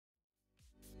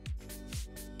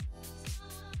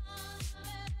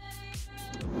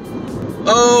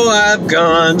Oh, I've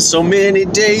gone so many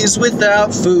days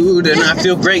without food, and I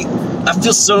feel great. I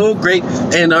feel so great,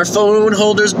 and our phone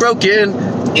holder's broken.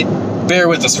 Bear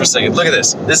with us for a second. Look at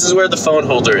this. This is where the phone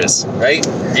holder is, right?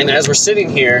 And as we're sitting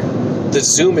here, the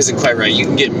zoom isn't quite right. You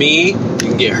can get me, you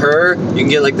can get her, you can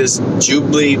get like this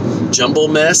Jubilee jumble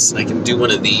mess. I can do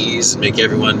one of these, make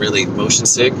everyone really motion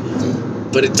sick,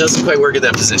 but it doesn't quite work at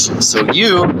that position. So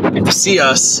you get to see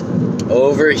us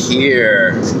over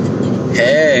here.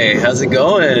 Hey, how's it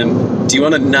going? Do you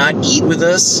want to not eat with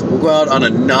us? We'll go out on a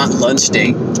not lunch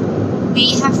date.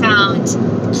 We have found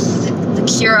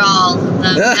the cure-all,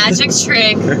 the magic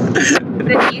trick,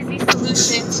 the easy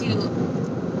solution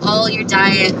to all your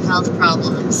diet health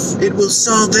problems. It will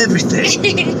solve everything.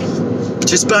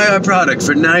 Just buy our product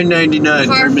for $9.99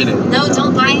 per minute. No,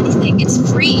 don't buy anything. It's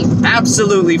free.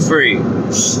 Absolutely free.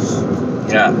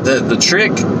 Yeah, the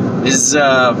trick is...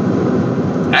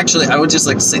 Actually, I would just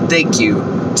like to say thank you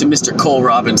to Mr. Cole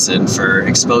Robinson for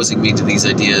exposing me to these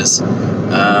ideas.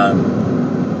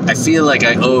 I feel like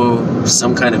I owe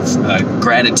some kind of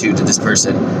gratitude to this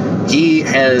person. He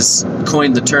has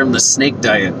coined the term the snake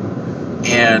diet,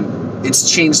 and it's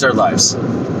changed our lives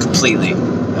completely.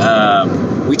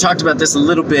 We talked about this a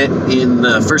little bit in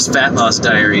the first Fat Loss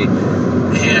Diary,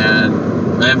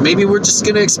 and maybe we're just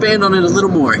going to expand on it a little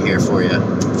more here for you,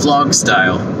 vlog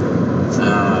style.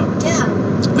 Yeah.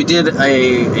 We did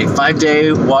a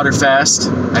 5-day water fast.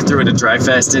 I threw in a dry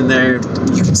fast in there.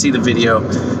 You can see the video.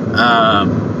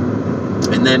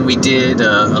 And then we did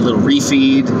a little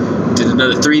refeed, did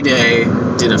another 3-day,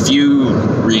 did a few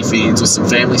refeeds with some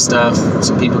family stuff.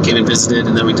 Some people came and visited,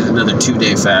 and then we did another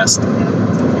 2-day fast.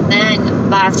 And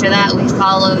then after that, we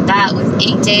followed that with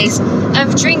 8 days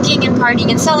of drinking and partying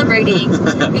and celebrating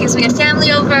because we had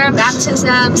family over,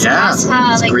 baptisms,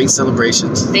 great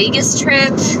celebrations. Vegas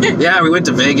trip. Yeah, we went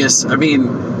to Vegas. I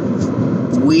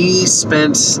mean, we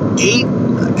spent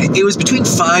it was between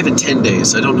 5 and 10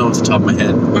 days. I don't know off the top of my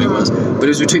head what it was, but it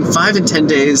was between 5 and 10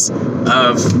 days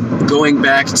of going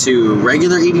back to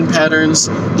regular eating patterns,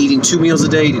 eating 2 meals a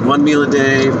day, eating 1 meal a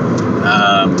day,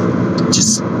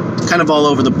 just kind of all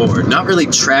over the board. Not really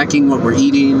tracking what we're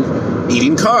eating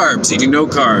carbs, eating no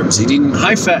carbs, eating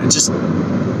high fat, just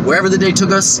wherever the day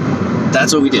took us,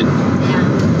 that's what we did.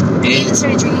 Yeah. We even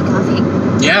started drinking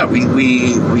coffee. Yeah,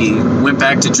 we went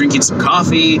back to drinking some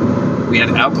coffee. We had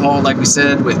alcohol, like we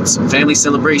said, with some family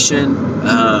celebration.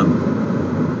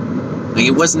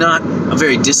 It was not a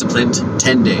very disciplined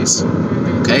 10 days,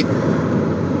 okay?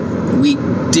 We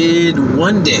did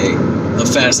 1 day of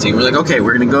fasting. We're like, okay,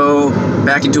 we're going to go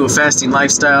back into a fasting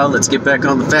lifestyle. Let's get back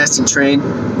on the fasting train.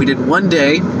 We did 1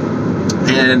 day,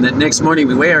 and the next morning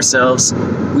we weigh ourselves.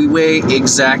 We weigh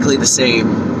exactly the same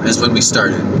as when we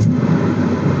started.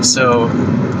 So...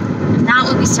 Not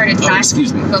when we started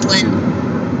fasting, but when...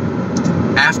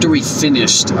 After we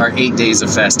finished our 8 days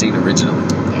of fasting originally,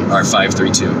 our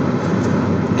 5-3-2.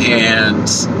 And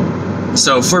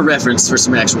so for reference, for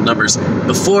some actual numbers,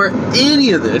 before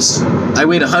any of this, I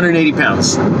weighed 180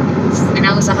 pounds. And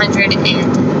I was almost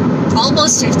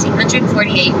 50,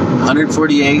 148.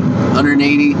 148,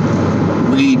 180.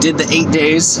 We did the 8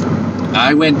 days.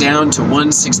 I went down to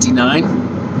 169.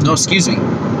 No, excuse me.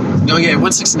 No, yeah,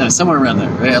 169, somewhere around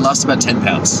there, right? I lost about 10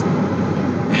 pounds.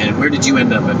 And where did you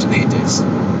end up after the 8 days?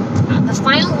 The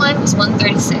final one was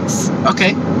 136.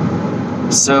 Okay.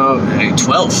 So,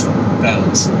 12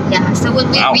 pounds. Yeah, so when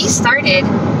we restarted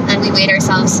and we weighed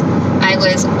ourselves, I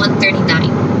was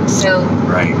 139. So,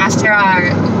 after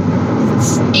our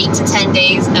 8 to 10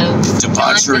 days of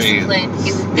debauchery,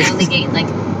 we only gained like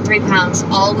 3 pounds,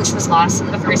 all which was lost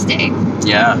on the first day.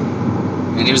 Yeah.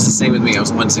 And it was the same with me. I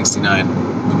was 169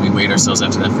 when we weighed ourselves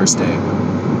after that first day.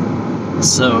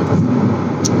 So,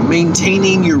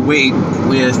 maintaining your weight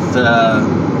with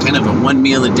kind of a 1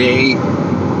 meal a day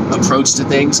approach to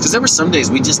things, because there were some days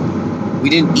we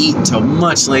didn't eat until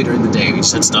much later in the day. We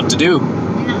just had stuff to do,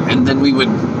 and then we would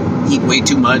eat way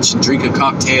too much and drink a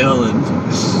cocktail, and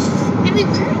we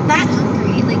weren't that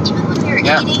hungry. Like even when we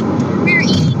were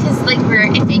eating because like we're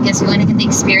in Vegas, we want to get the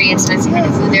experience, we want to see what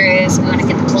kind of food there is, we want to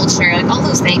get the culture, like all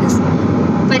those things.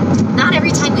 But not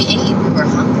every time we ate, we were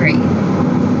hungry.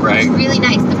 Right. It was really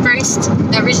nice.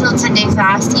 The original 10-day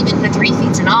fast, even with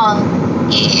refeeds and all,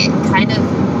 it kind of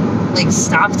like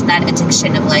stopped that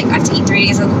addiction of like I have to eat 3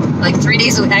 days a week, like 3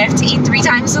 days a week. I have to eat 3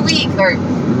 times a week or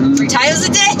 3 times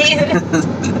a day.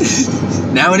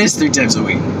 Now it is 3 times a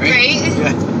week, right?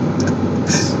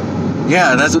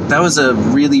 Yeah, that was a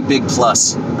really big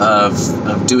plus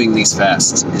of doing these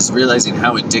fasts, is realizing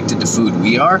how addicted to food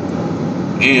we are,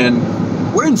 and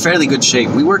we're in fairly good shape.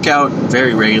 We work out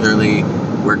very regularly.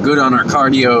 We're good on our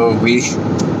cardio.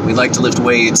 we like to lift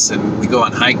weights, and we go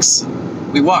on hikes.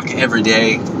 We walk every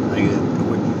day.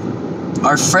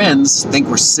 Our friends think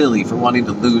we're silly for wanting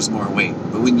to lose more weight,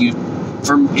 but when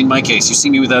in my case, you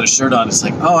see me without a shirt on, it's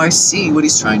like, oh, I see what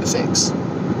he's trying to fix.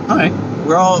 All right,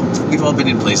 we've all been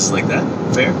in places like that.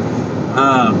 Fair.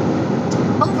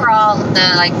 Overall,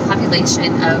 the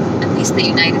population of at least the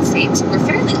United States, we're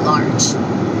fairly large.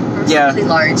 Fairly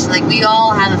large. Like, we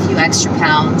all have a few extra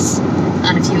pounds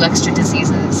and a few extra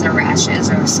diseases or rashes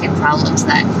or skin problems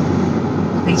that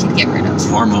we can get rid of.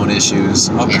 Hormone issues,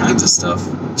 all kinds of stuff.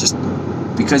 Just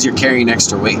because you're carrying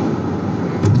extra weight.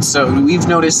 So we've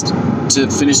noticed, to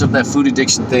finish up that food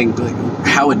addiction thing, like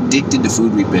how addicted to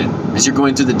food we've been. As you're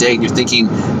going through the day and you're thinking,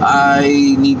 I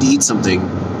need to eat something,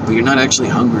 but you're not actually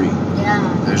hungry.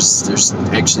 Yeah. There's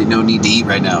actually no need to eat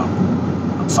right now.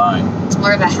 I'm fine. It's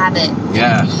more of a habit.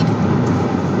 Yeah.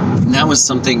 And that was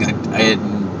something I had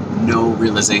no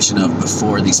realization of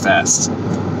before these fasts.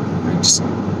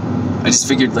 I just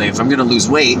figured, like, if I'm gonna lose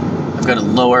weight, I've got to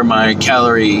lower my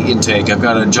calorie intake. I've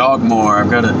got to jog more. I've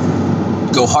got to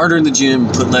go harder in the gym,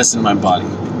 put less in my body.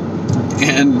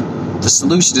 And the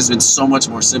solution has been so much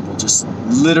more simple. Just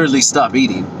literally stop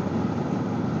eating.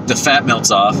 The fat melts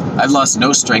off. I've lost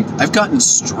no strength. I've gotten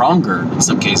stronger in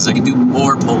some cases. I can do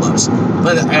more pull-ups.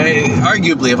 But I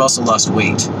arguably have also lost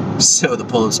weight. So the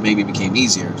pull-ups maybe became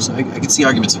easier. So I can see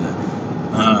arguments for that.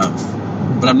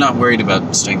 But I'm not worried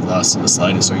about strength loss in the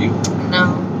slightest. Are you?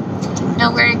 No,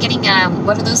 we're getting,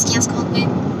 what are those scans called, babe?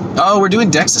 Oh, we're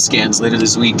doing DEXA scans later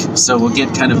this week. So we'll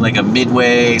get kind of like a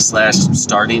midway /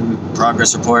 starting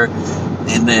progress report.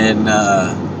 And then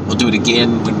we'll do it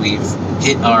again when we've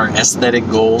hit our aesthetic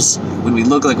goals. When we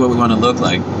look like what we want to look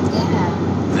like.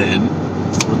 Yeah. Then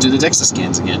we'll do the DEXA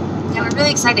scans again. Yeah, we're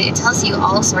really excited. It tells you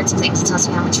all sorts of things. It tells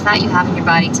you how much fat you have in your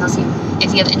body. It tells you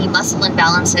if you have any muscle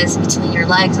imbalances between your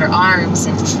legs or arms.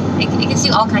 And it gives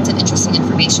you all kinds of interesting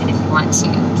information if you want to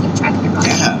keep track of your body.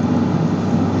 Yeah.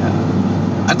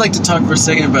 I'd like to talk for a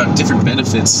second about different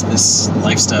benefits this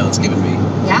lifestyle has given me.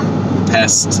 Yeah?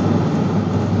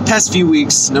 Past few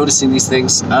weeks, noticing these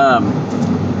things.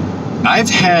 I've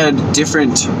had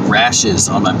different rashes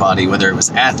on my body, whether it was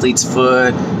athlete's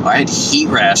foot, or I had heat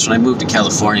rash when I moved to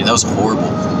California. That was horrible.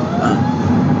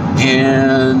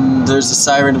 And there's a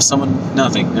siren of someone.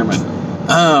 Nothing. Never mind.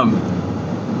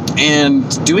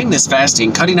 And doing this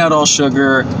fasting, cutting out all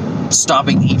sugar,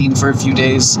 stopping eating for a few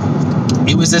days,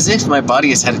 it was as if my body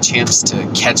has had a chance to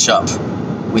catch up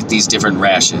with these different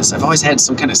rashes. I've always had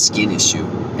some kind of skin issue,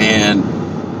 and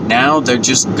now they're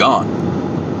just gone.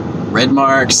 Red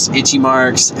marks, itchy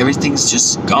marks, everything's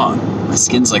just gone. My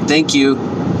skin's like, thank you.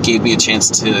 Gave me a chance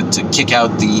to kick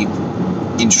out the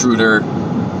intruder.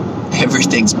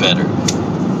 Everything's better.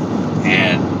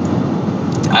 And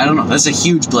I don't know, that's a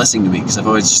huge blessing to me, because I've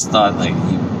always just thought, like,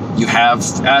 you have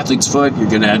athlete's foot, you're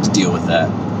gonna have to deal with that.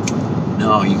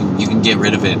 No, you can get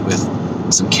rid of it with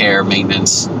some care,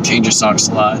 maintenance, change your socks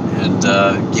a lot, and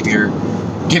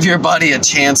give your body a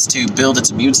chance to build its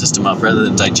immune system up rather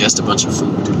than digest a bunch of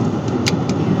food.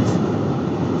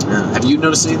 Have you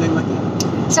noticed anything like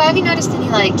that? So have you noticed any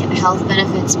health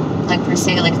benefits, per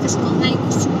se, physical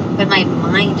things? But my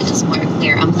mind is more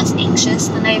clear. I'm less anxious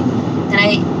than I've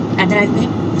been.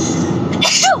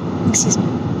 Excuse me.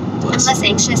 I'm less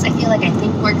anxious. I feel like I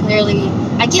think more clearly.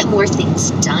 I get more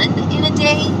things done in a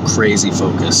day. Crazy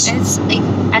focus. It's like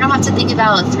I don't have to think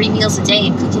about 3 meals a day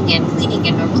and cooking and cleaning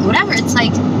and whatever. It's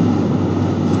like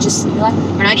you're like,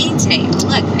 we're not eating today. Oh,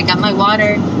 look, I got my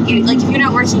water. If you're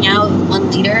not working out,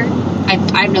 1 liter.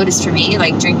 I've noticed for me,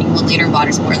 drinking 1 liter of water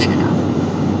is more than enough.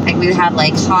 We have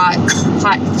hot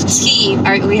tea,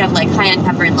 or we have cayenne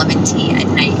pepper and lemon tea at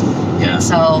night. Yeah.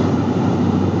 So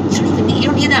you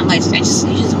don't need that much. You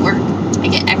just work. I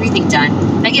get everything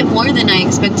done. I get more than I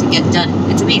expect to get done.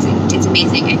 It's amazing.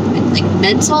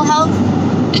 Mental health,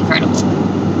 incredible.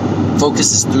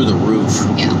 Focus is through the roof.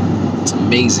 Yeah. It's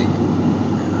amazing.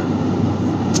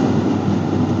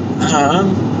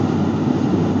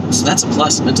 So that's a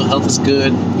plus. Mental health is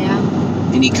good. Yeah.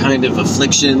 Any kind of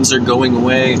afflictions are going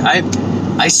away.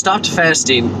 I stopped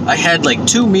fasting. I had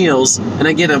 2 meals, and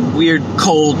I get a weird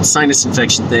cold sinus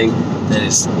infection thing that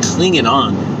is clinging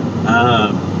on.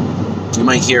 You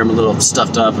might hear I'm a little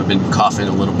stuffed up. I've been coughing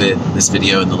a little bit in this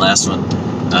video and the last one.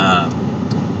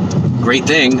 Great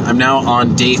thing, I'm now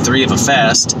on day 3 of a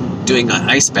fast, doing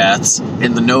ice baths,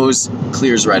 and the nose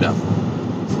clears right up.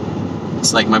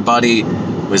 It's like my body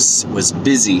was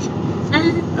busy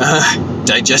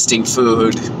digesting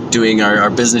food, doing our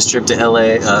business trip to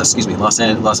Las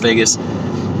Vegas,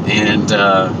 and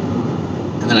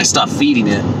then I stopped feeding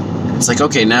it. It's like,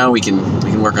 okay, now we can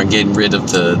work on getting rid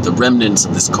of the remnants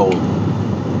of this cold.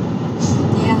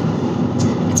 Yeah.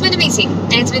 it's been amazing.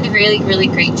 And it's been a really, really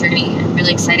great journey. I'm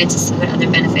really excited to see what other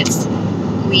benefits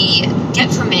we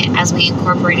get from it as we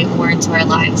incorporate it more into our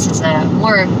lives as a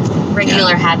more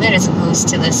regular habit, as opposed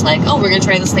to this like, oh, we're going to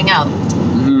try this thing out.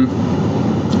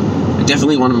 I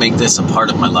definitely want to make this a part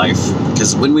of my life,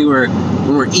 because when we're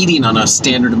eating on a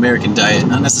standard American diet,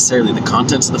 not necessarily the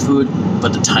contents of the food,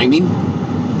 but the timing,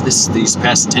 these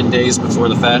past 10 days before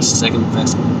the second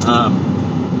fast,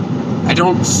 I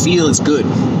don't feel as good.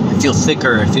 I feel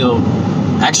thicker. I feel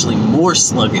actually more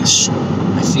sluggish.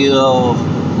 I feel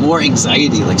more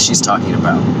anxiety, like she's talking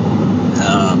about.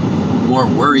 More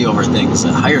worry over things,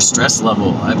 a higher stress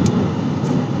level.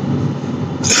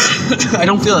 I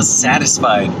don't feel as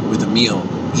satisfied with a meal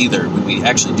either when we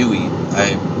actually do eat.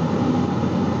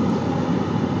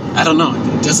 I don't know.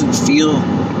 It doesn't feel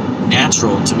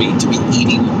natural to me to be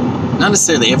eating, not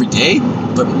necessarily every day,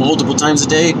 but multiple times a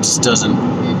day. It just doesn't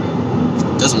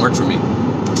work for me.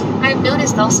 I've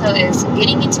noticed also is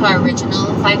getting into our original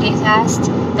 5-day fast.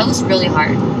 That was really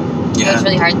hard. Yeah. It was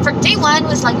really hard. For day 1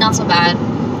 was like not so bad.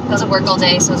 I was at work all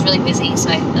day, so it was really busy. So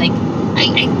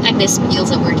I miss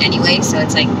meals at work anyway, so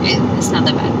it's like it's not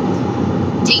that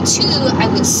bad. Day 2, I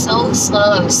was so slow.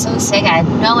 I was so sick. I had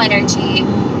no energy.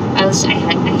 I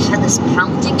had this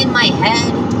pounding in my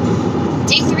head.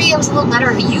 Day 3, I was a little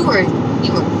better. You were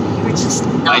just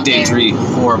not My day there. 3,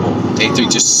 horrible. Day 3,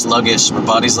 just sluggish. My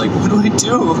body's like, what do I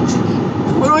do?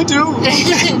 What do I do?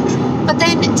 But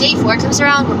then day 4 comes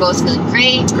around, we're both feeling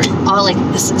great. All like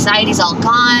this anxiety's all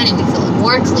gone, and we feel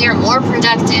more clear, more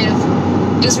productive.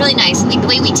 It was really nice. Like the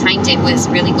way we timed it was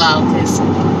really well, because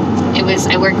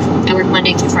I work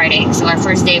Monday through Friday, so our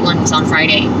first day 1 was on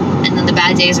Friday, and then the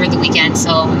bad days were the weekend,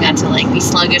 so we got to like be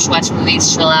sluggish, watch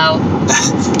movies, chill out.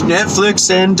 Netflix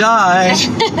and die.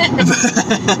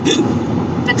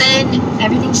 But then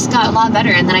everything just got a lot better,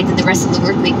 and then I did the rest of the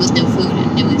work week with no food,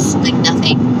 and it was like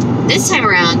nothing. This time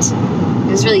around,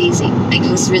 it was really easy. Like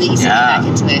it was really easy to get back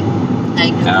into it.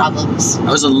 Like no problems.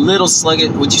 I was a little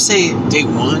sluggish. Would you say day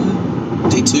 1,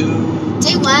 day 2?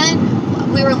 Day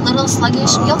 1, we were a little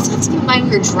sluggish. We also have to keep in mind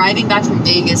we were driving back from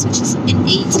Vegas, which is an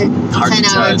 8 to 10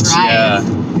 hour drive.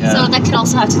 Yeah. So that could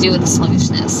also have to do with the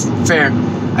sluggishness. Fair.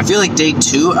 I feel like day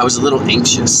 2, I was a little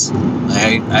anxious.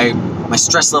 My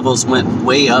stress levels went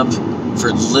way up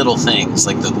for little things,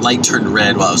 like the light turned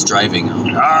red while I was driving. I'm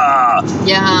like,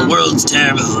 the world's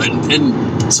terrible.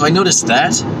 And so I noticed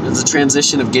that as a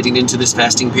transition of getting into this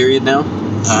fasting period now.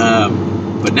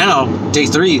 But now, day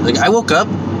 3, like I woke up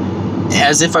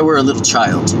as if I were a little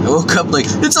child. I woke up like,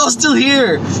 it's all still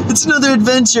here. It's another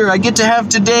adventure I get to have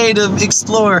today to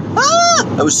explore.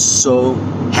 I was so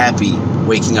happy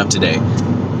waking up today.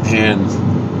 And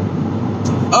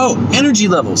energy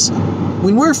levels.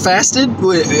 When we're fasted,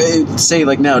 say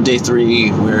like now day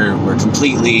 3, we're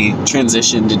completely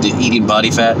transitioned into eating body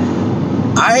fat.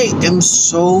 I am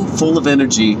so full of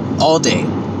energy all day,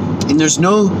 and there's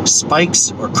no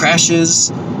spikes or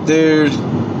crashes. Yeah,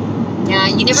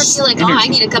 you never feel like, I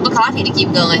need a cup of coffee to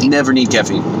keep going. Never need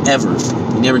caffeine, ever.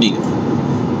 You never need it.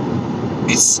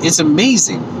 It's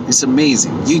amazing. It's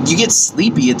amazing. You get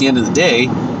sleepy at the end of the day,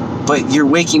 but you're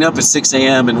waking up at 6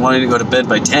 a.m. and wanting to go to bed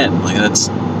by 10. Like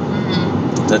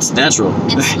that's natural.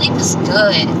 And sleep is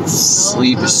good.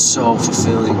 Sleep is so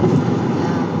fulfilling.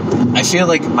 Yeah. I feel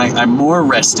like I'm more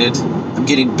rested. I'm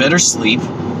getting better sleep.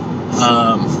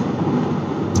 I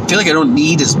feel like I don't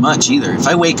need as much either. If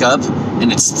I wake up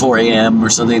and it's 4 a.m. or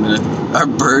something, our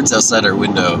birds outside our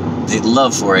window, they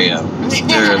love 4 a.m.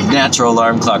 They're a natural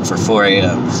alarm clock for 4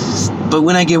 a.m. But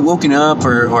when I get woken up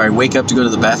or I wake up to go to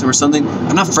the bathroom or something,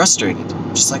 I'm not frustrated.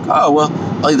 I'm just like, I'll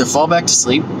either fall back to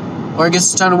sleep or I guess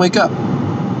it's time to wake up.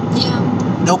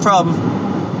 Yeah. No problem.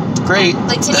 Great.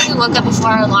 Like today we woke up before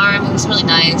our alarm. It was really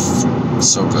nice.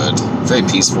 So good. Very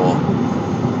peaceful.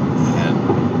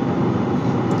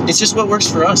 And it's just what works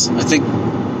for us. I think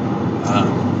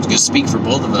I'm going to speak for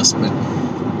both of us, but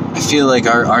I feel like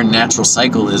our natural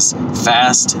cycle is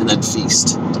fast and then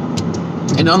feast.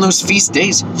 And on those feast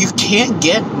days, you can't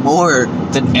get more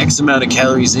than X amount of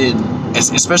calories in,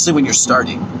 especially when you're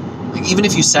starting. Like even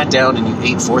if you sat down and you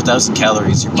ate 4,000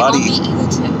 calories, your body... You won't be able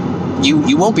to.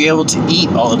 You won't be able to eat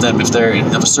all of them if they're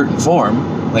of a certain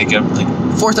form. Like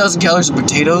 4,000 calories of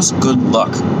potatoes, good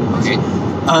luck. Okay?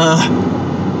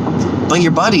 But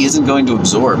your body isn't going to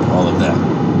absorb all of that.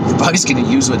 Your body's going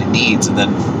to use what it needs and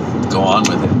then go on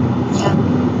with it. Yeah.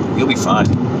 You'll be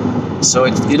fine. So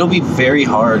it'll be very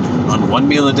hard on one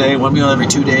meal a day, one meal every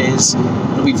 2 days.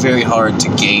 It'll be very hard to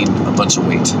gain a bunch of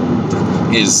weight,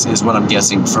 is what I'm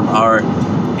guessing from our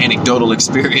anecdotal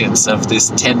experience of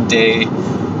this 10-day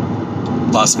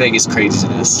Las Vegas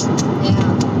craziness.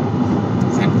 Yeah.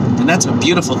 And that's a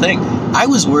beautiful thing. I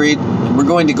was worried we're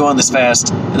going to go on this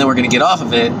fast and then we're going to get off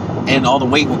of it and all the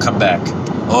weight will come back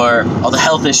or all the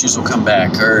health issues will come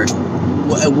back or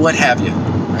what have you,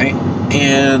 right?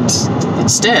 And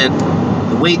instead,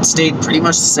 the weight stayed pretty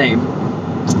much the same.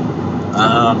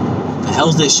 The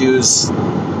health issues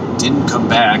didn't come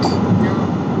back.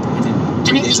 No.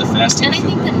 3 days of fasting. And I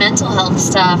think the mental health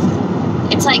stuff,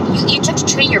 it's like you have to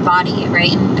train your body,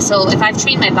 right? So if I've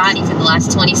trained my body for the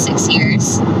last 26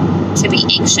 years to be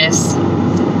anxious,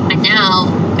 and now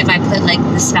if I put like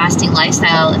this fasting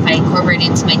lifestyle, if I incorporate it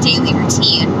into my daily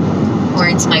routine or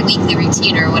into my weekly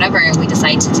routine or whatever we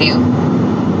decide to do,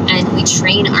 and we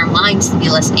train our minds to be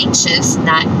less anxious,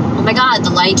 that, oh my God, the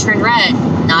light turned red,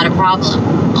 not a problem.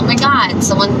 Oh my God,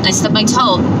 I stubbed my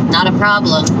toe, not a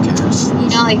problem. You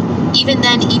know, like, even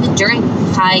then, even during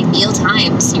high meal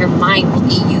times, your mind will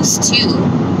be used to,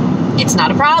 it's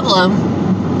not a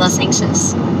problem, less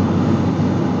anxious.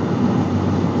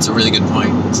 It's a really good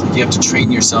point. It's like you have to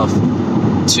train yourself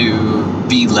to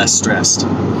be less stressed.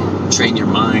 Train your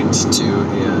mind to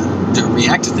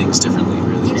react to things differently,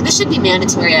 really. You know, this should be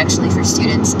mandatory, actually, for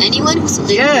students. Anyone who's lived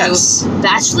through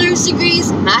bachelor's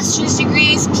degrees, master's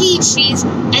degrees, PhDs,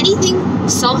 anything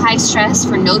so high stress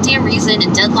for no damn reason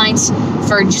and deadlines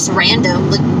for just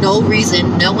random, like no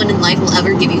reason. No one in life will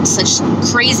ever give you such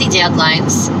crazy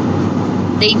deadlines.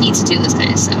 They need to do this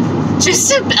kind of stuff.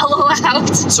 Just to bellow out.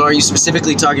 So are you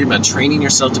specifically talking about training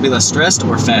yourself to be less stressed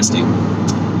or fasting?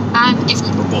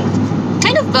 Or both?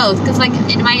 Kind of both, because like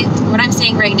what I'm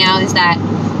saying right now is that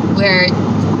we're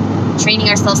training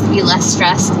ourselves to be less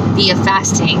stressed via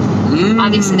fasting.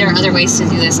 Obviously, there are other ways to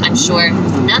do this, I'm sure.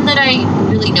 None that I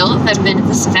really know of that have been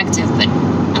this effective, but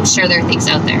I'm sure there are things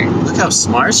out there. Look how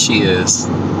smart she is,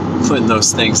 putting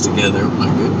those things together. Oh my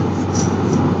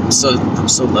goodness. I'm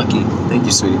so lucky. Thank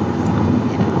you, sweetie.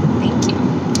 Yeah, thank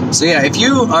you. So yeah, if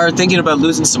you are thinking about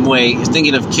losing some weight, you're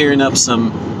thinking of curing up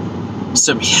some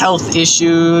health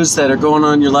issues that are going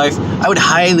on in your life, I would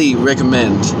highly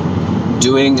recommend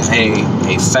doing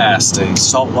a fast, a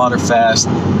saltwater fast.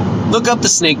 Look up the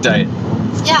snake diet.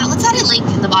 Yeah, let's add a link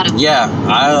in the bottom. Yeah,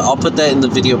 I'll put that in the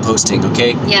video posting,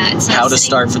 okay? Yeah, it's how to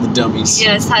start for the dummies.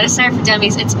 Yeah, it's how to start for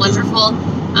dummies. It's wonderful.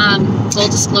 Full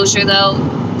disclosure though,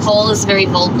 Cole is very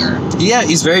vulgar. Yeah,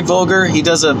 he's very vulgar. He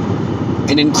does an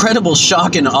incredible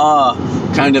shock and awe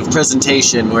kind of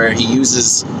presentation where he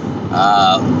uses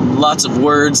lots of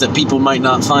words that people might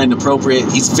not find appropriate.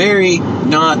 He's very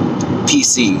not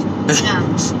PC.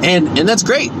 Yeah. and that's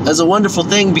great. That's a wonderful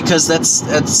thing because that's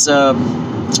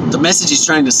the message he's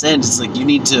trying to send. It's like you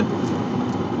need to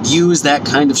use that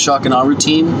kind of shock and awe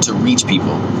routine to reach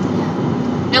people.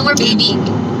 No more babying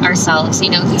ourselves, you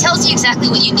know. He tells you exactly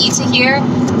what you need to hear,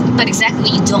 but exactly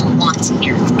what you don't want to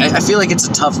hear. I feel like it's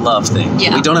a tough love thing.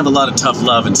 Yeah. We don't have a lot of tough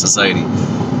love in society.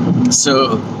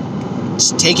 So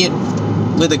just take it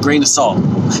with a grain of salt.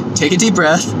 Take a deep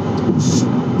breath.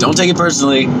 Don't take it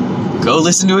personally. Go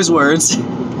listen to his words.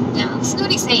 Yeah, listen to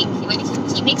what he's saying.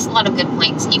 He makes a lot of good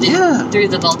points, even through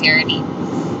the vulgarity.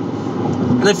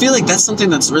 And I feel like that's something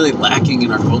that's really lacking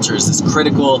in our culture is this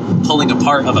critical pulling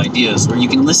apart of ideas where you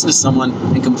can listen to someone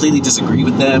and completely disagree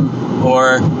with them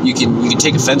or you can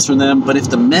take offense from them, but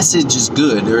if the message is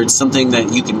good or it's something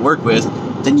that you can work with,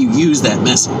 then you use that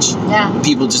message. Yeah.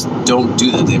 People just don't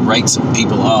do that. They write some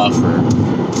people off or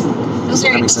those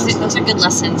are good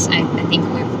lessons I think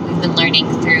we've been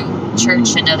learning through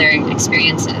church and other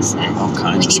experiences that all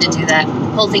kinds we need to do that.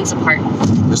 Pull things apart.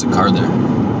 There's a car there.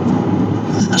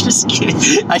 I'm just kidding.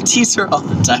 I tease her all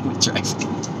the time with driving.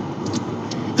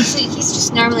 He's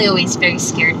just normally always very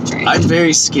scared of driving. I'm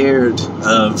very scared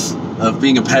of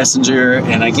being a passenger,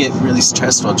 and I get really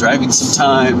stressed while driving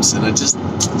sometimes, and I just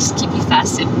keep you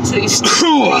fasted until you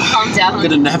calm down. I'm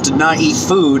gonna have to not eat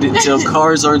food until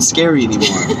cars aren't scary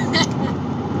anymore.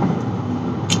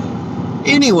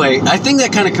 Anyway, I think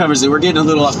that kind of covers it. We're getting a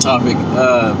little off topic.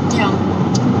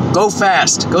 Go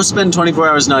fast. Go spend 24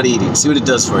 hours not eating. See what it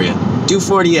does for you. Do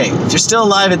 48. If you're still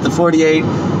alive at the 48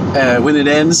 when it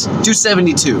ends, do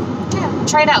 72. Yeah,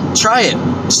 try it out. Try it.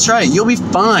 Just try it. You'll be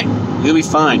fine. You'll be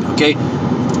fine, okay?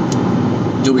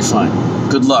 You'll be fine.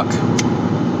 Good luck.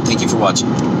 Thank you for watching.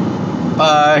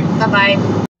 Bye.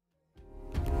 Bye-bye.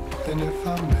 And if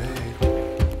I may